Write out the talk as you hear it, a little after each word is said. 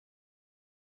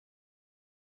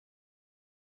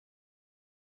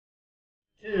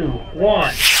2,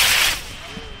 1.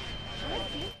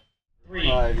 3,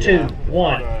 2,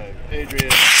 1.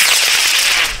 Adrian.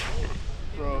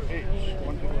 Throw H.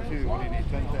 152. What do you need?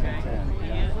 10, 10,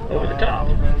 10. Over the top.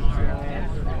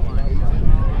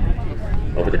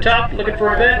 Over the top, looking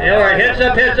for a vent. All right, heads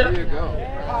up, heads up. There you go.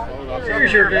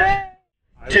 Here's your vent.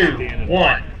 2,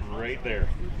 1. Right there.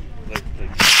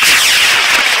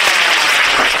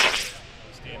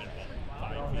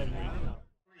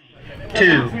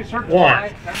 2,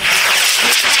 1.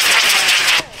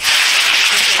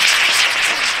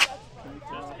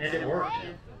 And it worked.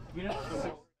 2,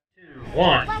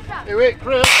 1. Hey, wait,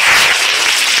 Chris.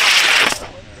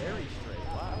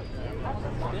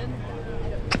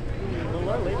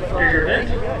 Here's your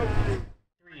vent.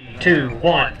 3, 2,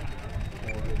 1.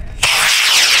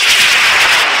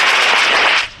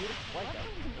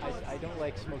 I don't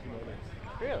like smoky motors.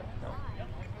 Really? No.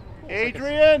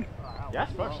 Adrian! Yeah?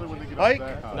 Especially when they get Mike? up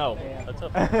that high. No, that's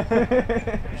up.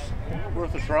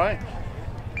 Worth a try.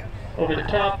 Over the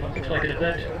top, looks like an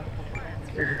event.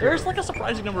 There's like a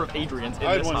surprising number of Adrians in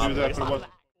I'd this want to do hobby. that, but it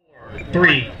wasn't.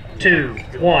 3, 2,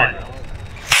 1.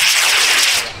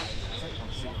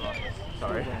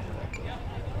 Sorry.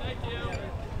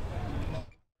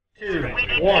 2,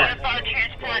 1.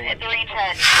 Transport at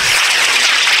 310.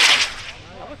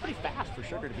 That was pretty fast for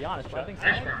sugar, to be honest. But I think so.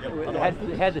 Nice.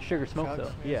 It had the sugar smoke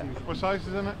though. Yeah. What size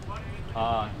is in it?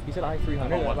 He said I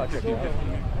 300. I'm about checking out.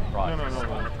 Right. No.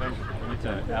 It's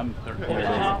an M13. Over the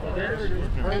top of this.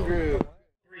 Andrew.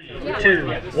 3, 2,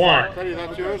 1. Teddy,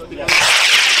 that's yours? Pick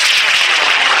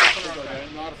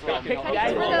the guy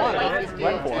you want.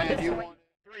 Run for it.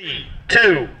 3,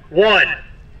 2, 1.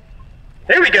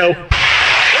 There we go.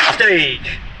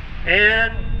 Stage.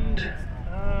 And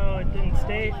Oh, it didn't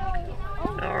stay.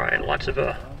 all right, lots of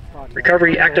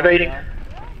recovery activating.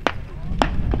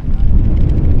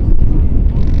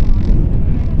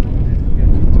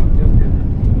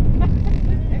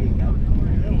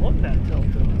 Didn't look that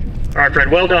tilted. All right,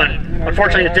 Fred, well done.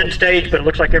 Unfortunately, it didn't stage, but it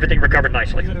looks like everything recovered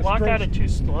nicely. Walk out it too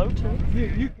slow,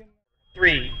 too?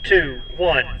 3, 2,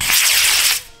 1.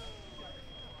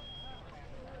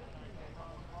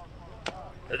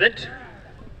 Event.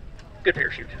 Good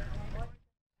parachute.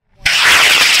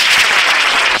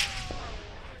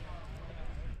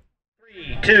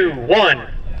 3, 2, 1.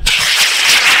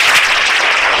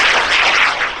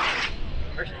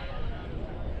 Mercy.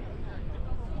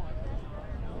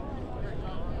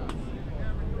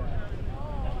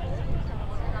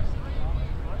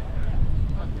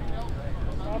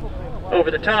 Over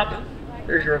the top.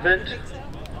 There's your event.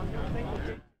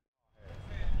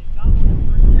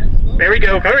 There we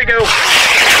go. There we go. All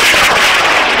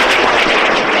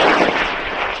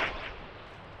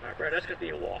right, Brad, that's going to be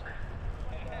a walk.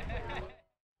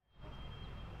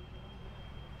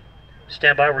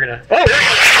 Stand by. We're going to... Oh, there we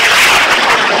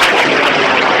go.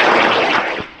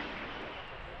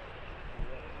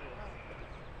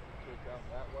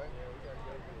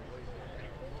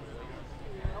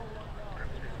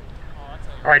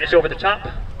 All right, it's over the top.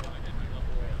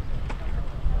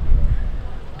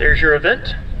 There's your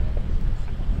event.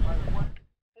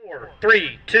 4,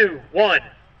 3, 2, 1.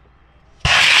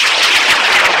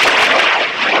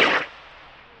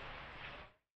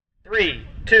 3,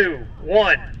 2,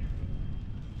 1.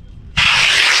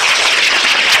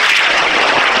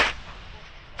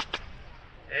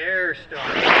 Air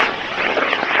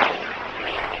start.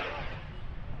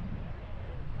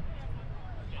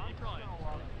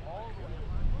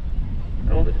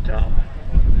 Over the top.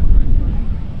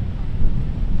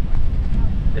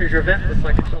 There's your event. Looks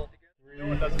like it's all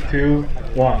together. 3, 2,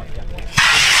 1.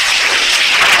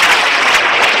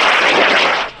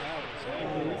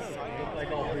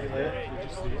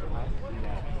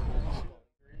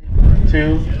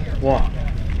 Two, 1.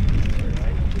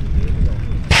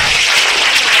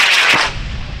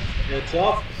 It's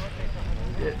off.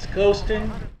 It's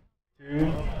coasting. 2,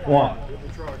 1.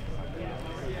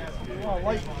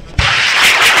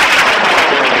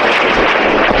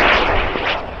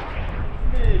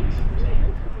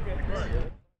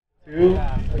 Two,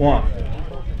 1.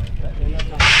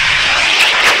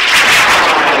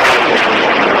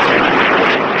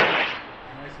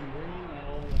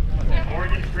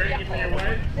 Oregon straight, give me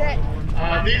away.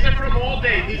 These are from all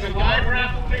day. These are live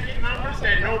raffle ticket numbers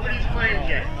that nobody's claimed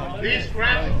yet. These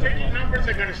raffle ticket numbers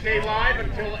are going to stay live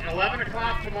until 11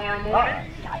 o'clock tomorrow morning.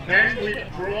 Then we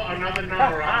draw another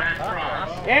number on that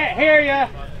prize. Yeah, hear ya.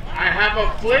 I have a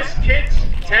Fliss Kids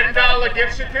 $10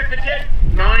 gift certificate,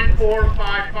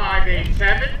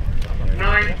 945587.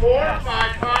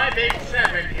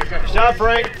 945587 is a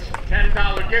Fliss Kids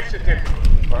 $10 gift certificate.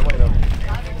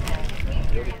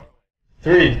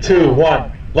 3, 2,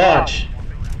 1, launch.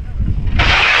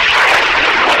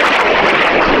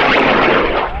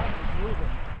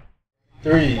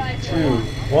 Three, two,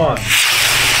 one.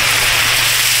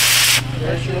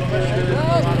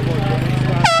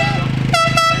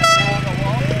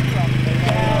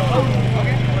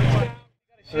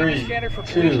 Three,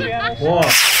 two, one.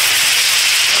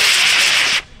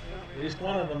 At least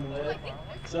one of them lit.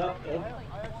 It's up. Oh.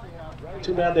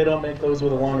 Too bad they don't make those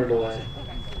with a longer delay.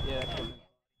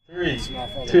 3,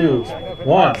 2,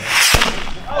 1.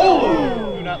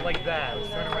 Oh! Not like that.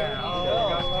 Turn around.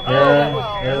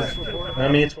 Yeah,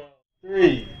 that means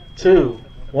 3, 2,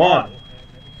 1.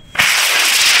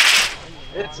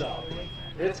 It's up.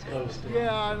 It's coasting.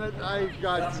 Yeah, I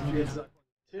got some.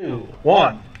 2,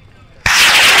 1.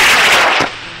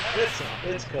 It's up.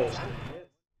 It's coasting.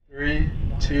 3,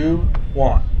 2,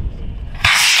 1.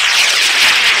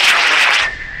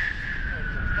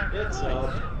 It's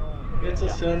up. It's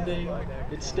ascending.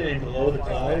 It's staying below the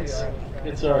clouds.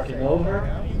 It's arcing over.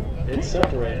 It's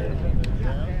separated.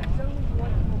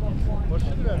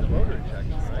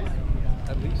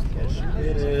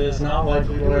 It is not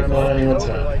likely to learn about anyone's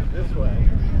head.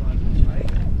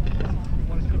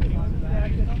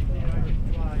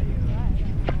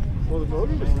 Well, the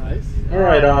motor was nice. All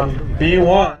right,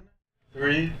 B1.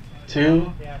 3,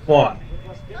 2, 1.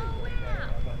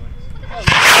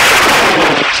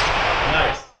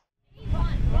 Nice.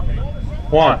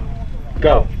 1.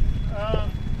 Go.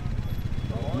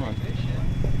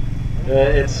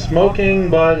 It's smoking,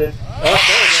 but it. Oh,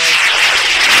 there it goes.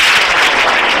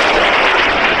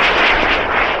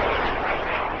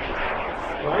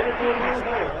 Right at the middle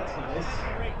hole. That's nice.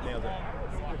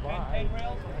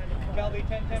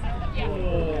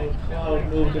 Oh, cloud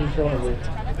moved in front of it.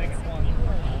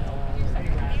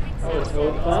 Oh, it's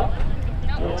going up?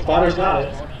 Oh, Spotter's got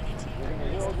it.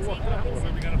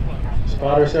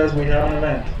 Spotter says we have an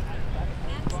event.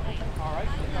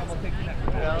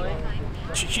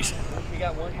 Jeez.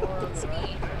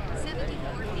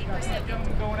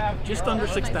 Just under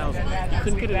 6,000.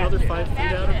 Couldn't get another 5 feet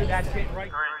out of it.